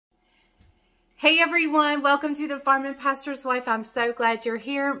Hey everyone, welcome to the Farm and Pastor's Wife. I'm so glad you're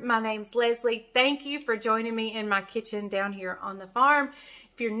here. My name's Leslie. Thank you for joining me in my kitchen down here on the farm.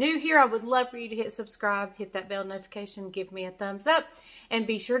 If you're new here, I would love for you to hit subscribe, hit that bell notification, give me a thumbs up, and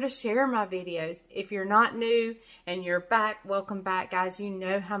be sure to share my videos. If you're not new and you're back, welcome back, guys. You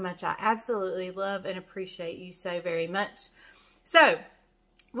know how much I absolutely love and appreciate you so very much. So,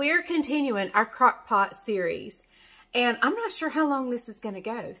 we're continuing our Crock Pot series. And I'm not sure how long this is going to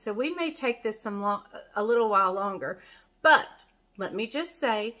go. So we may take this a little while longer. But let me just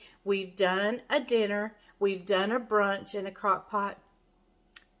say, we've done a dinner. We've done a brunch in the crock pot.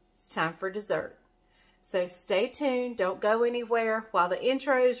 It's time for dessert. So stay tuned. Don't go anywhere. While the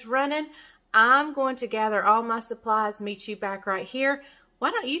intro is running, I'm going to gather all my supplies, meet you back right here.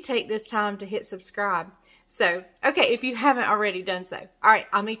 Why don't you take this time to hit subscribe? So, okay, if you haven't already done so. All right,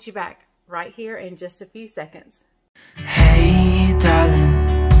 I'll meet you back right here in just a few seconds. Hey darling,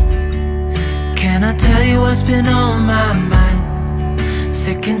 can I tell you what's been on my mind?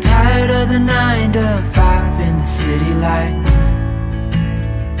 Sick and tired of the 9 to 5 in the city life.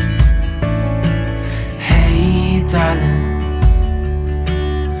 Hey darling,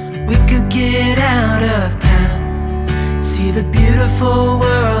 we could get out of town, see the beautiful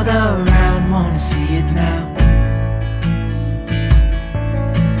world around, wanna see it now.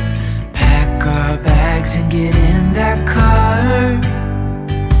 Our bags and get in that car,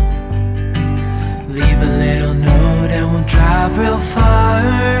 leave a little note and we'll drive real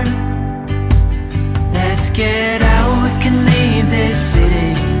far. Let's get out, we can leave this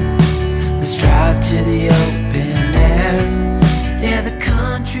city. Let's drive to the open air. Yeah, the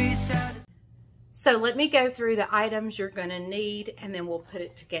countryside is... So let me go through the items you're going to need and then we'll put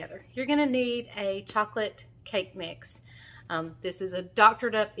it together. You're going to need a chocolate cake mix. This is a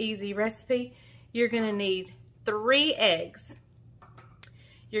doctored up easy recipe. You're going to need 3 eggs.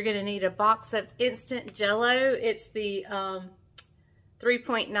 You're going to need a box of instant Jello. It's the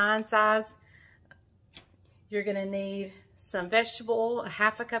 3.9 size. You're going to need some vegetable oil, a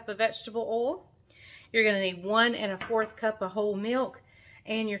half a cup of vegetable oil. You're going to need 1 1/4 cup of whole milk.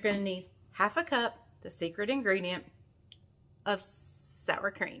 And you're going to need half a cup, the secret ingredient, of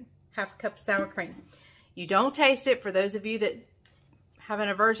sour cream. Half a cup of sour cream. You don't taste it. For those of you that have an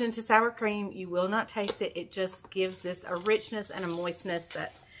aversion to sour cream, you will not taste it. It just gives this a richness and a moistness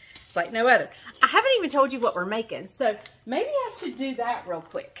that it's like no other. I haven't even told you what we're making, so maybe I should do that real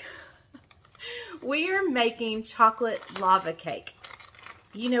quick. We are making chocolate lava cake.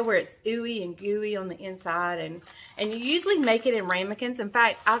 You know, where it's ooey and gooey on the inside, and you usually make it in ramekins. In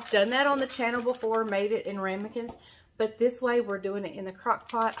fact, I've done that on the channel before, made it in ramekins. But this way, we're doing it in the crock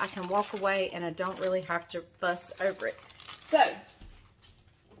pot. I can walk away and I don't really have to fuss over it. So,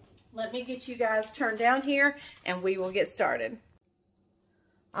 let me get you guys turned down here and we will get started.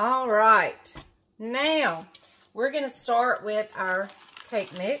 All right. Now, we're going to start with our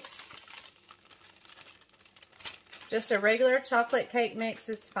cake mix. Just a regular chocolate cake mix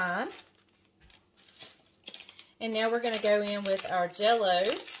is fine. And now we're going to go in with our Jello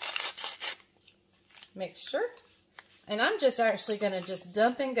mixture. And I'm just actually going to just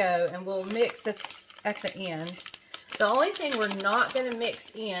dump and go, and we'll mix it at the end. The only thing we're not going to mix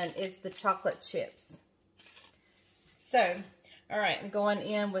in is the chocolate chips. So, all right, I'm going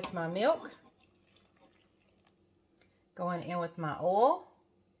in with my milk. Going in with my oil.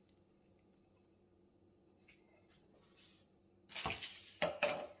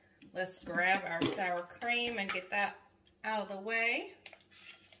 Let's grab our sour cream and get that out of the way.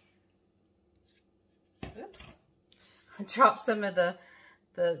 Oops. I dropped some of the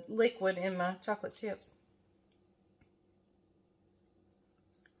liquid in my chocolate chips.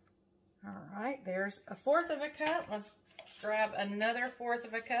 All right, there's a 1/4 of a cup. Let's grab another 1/4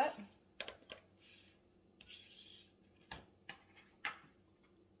 of a cup.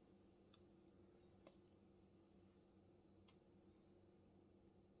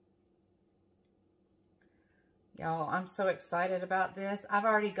 Y'all, I'm so excited about this. I've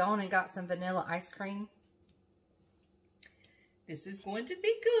already gone and got some vanilla ice cream. This is going to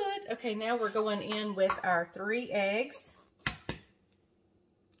be good. Okay, now we're going in with our 3 eggs.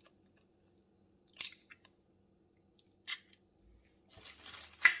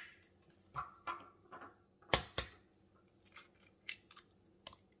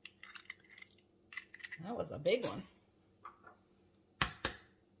 That was a big one.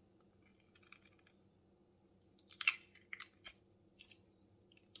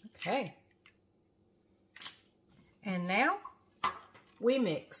 Okay. And now we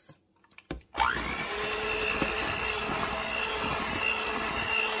mix.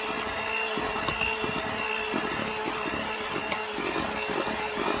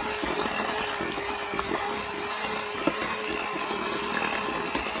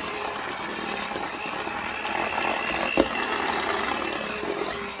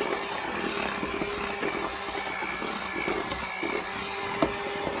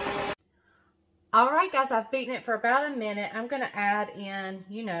 All right, guys, I've beaten it for about a minute. I'm going to add in,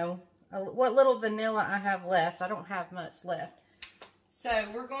 you know, what little vanilla I have left. I don't have much left. So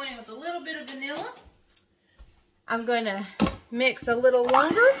we're going in with a little bit of vanilla. I'm going to mix a little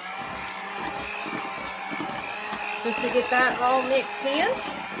longer just to get that all mixed in.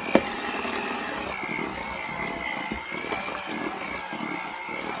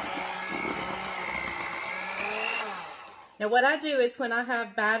 Now what I do is when I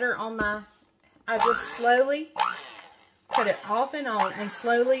have batter on my, I just slowly put it off and on and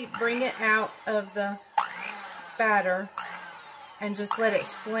slowly bring it out of the batter and just let it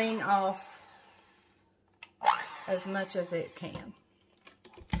sling off as much as it can.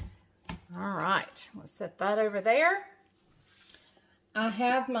 All right, let's set that over there. I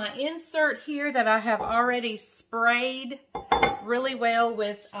have my insert here that I have already sprayed really well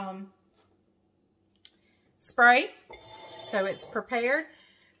with spray. So it's prepared.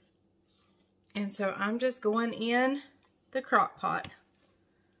 And so I'm just going in the crock pot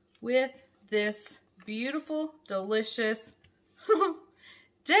with this beautiful, delicious,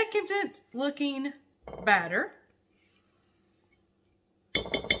 decadent looking batter.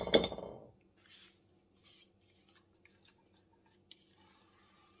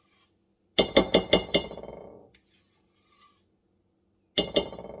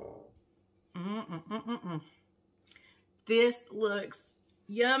 This looks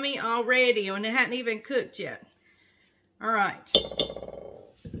yummy already and it hadn't even cooked yet. All right.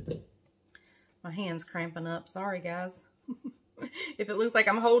 My hand's cramping up. Sorry, guys. If it looks like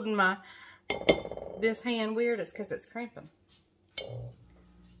I'm holding this hand weird, it's because it's cramping.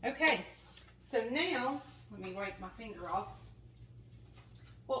 Okay. So now, let me wipe my finger off.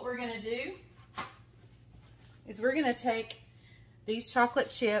 What we're going to do is we're going to take these chocolate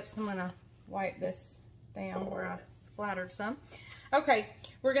chips. I'm going to wipe this down where I splattered some. Okay,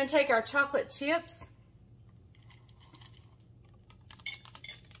 we're going to take our chocolate chips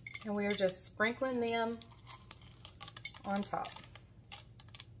and we are just sprinkling them on top.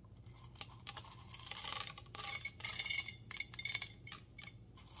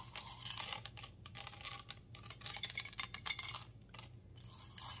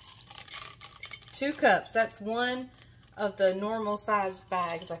 Two cups. That's one of the normal size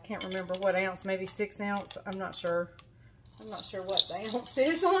bags. I can't remember what ounce, maybe 6 ounce. I'm not sure. I'm not sure what the ounce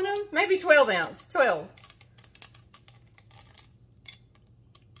is on them. Maybe 12 ounce, 12.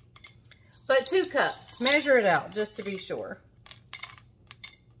 But 2 cups. Measure it out just to be sure.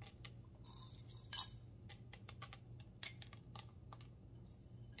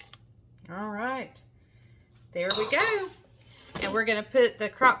 All right. There we go. And we're going to put the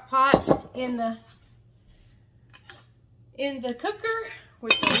crock pot in the cooker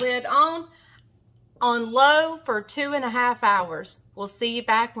with the lid on low for 2.5 hours. We'll see you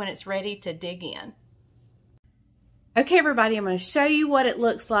back when it's ready to dig in. Okay, everybody, I'm going to show you what it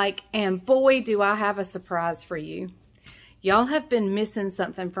looks like, and boy, do I have a surprise for you. Y'all have been missing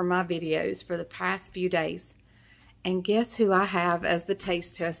something from my videos for the past few days. And guess who I have as the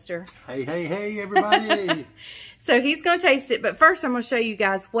taste tester? Hey, hey, hey, everybody. So he's going to taste it, but first I'm going to show you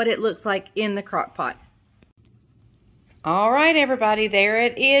guys what it looks like in the crock pot. All right, everybody, there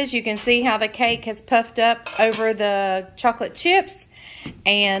it is. You can see how the cake has puffed up over the chocolate chips.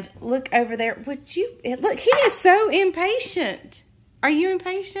 And look over there. Look, he is so impatient. Are you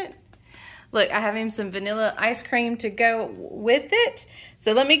impatient? Look, I have him some vanilla ice cream to go with it.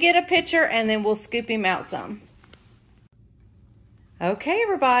 So let me get a picture and then we'll scoop him out some. Okay,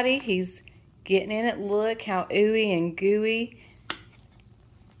 everybody, he's getting in it. Look how ooey and gooey.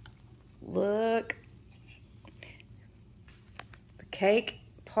 Look. The cake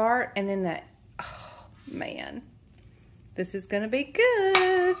part and then that, oh man. This is gonna be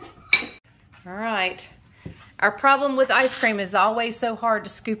good. All right. Our problem with ice cream is always so hard to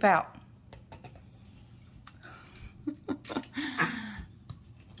scoop out.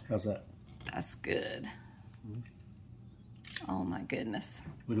 How's that? That's good. Oh my goodness.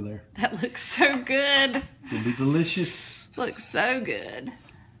 Look at there. That looks so good. It'll be delicious. Looks so good.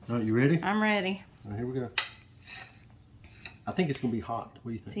 All right, you ready? I'm ready. All right, here we go. I think it's going to be hot.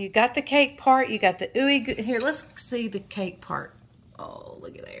 What do you think? So you got the cake part, you got the ooey. Here, let's see the cake part. Oh,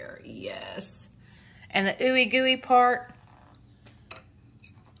 look at there. Yes. And the ooey gooey part.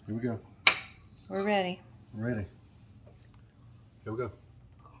 Here we go. We're ready. We're ready. Here we go.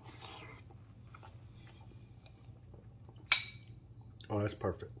 Oh, that's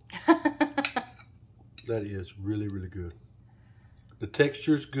perfect. That is really, really good. The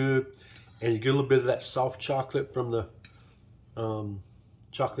texture's good. And you get a little bit of that soft chocolate from the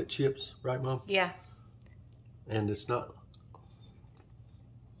chocolate chips, right, Mom? Yeah. And it's not.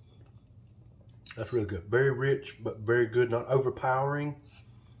 That's really good. Very rich, but very good. Not overpowering.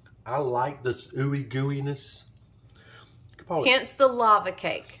 I like this ooey gooiness. Hence the lava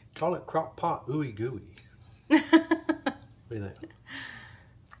cake. Call it crock pot ooey gooey. Look at that.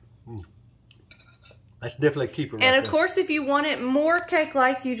 That's definitely a keeper right And of there. course, if you want it more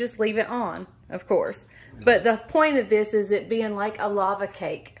cake-like, you just leave it on, of course. But the point of this is it being like a lava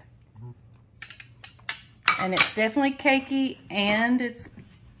cake. And it's definitely cakey and it's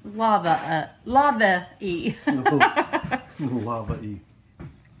lava-y. Lava-y.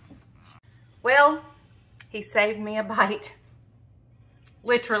 Well, he saved me a bite.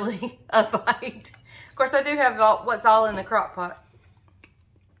 Literally a bite. Of course, I do have what's all in the crock pot.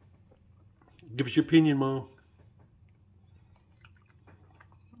 Give us your opinion, Mom.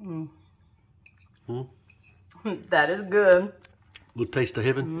 That is good. A little taste of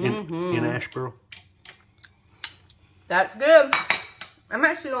heaven in Asheboro. That's good. I'm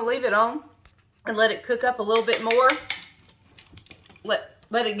actually going to leave it on and let it cook up a little bit more.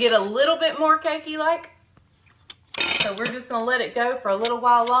 Let it get a little bit more cakey like. So we're just going to let it go for a little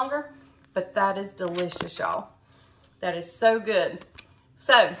while longer. But that is delicious, y'all. That is so good.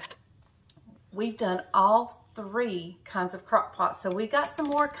 So we've done all 3 kinds of crock pots. So we got some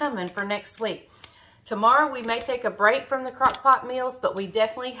more coming for next week. Tomorrow we may take a break from the crock pot meals, but we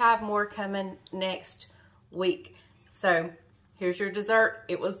definitely have more coming next week. So here's your dessert.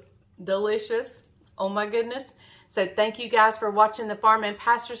 It was delicious. Oh my goodness. So thank you guys for watching The Farm and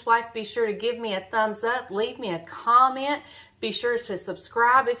Pastor's Wife. Be sure to give me a thumbs up. Leave me a comment. Be sure to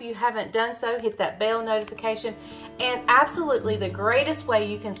subscribe if you haven't done so. Hit that bell notification. And absolutely the greatest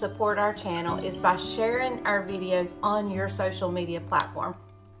way you can support our channel is by sharing our videos on your social media platform.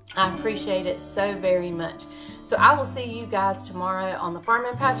 I appreciate it so very much. So I will see you guys tomorrow on The Farm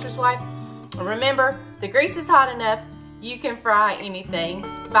and Pastor's Wife. And remember, the grease is hot enough. You can fry anything.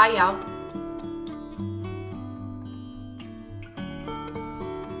 Bye, y'all.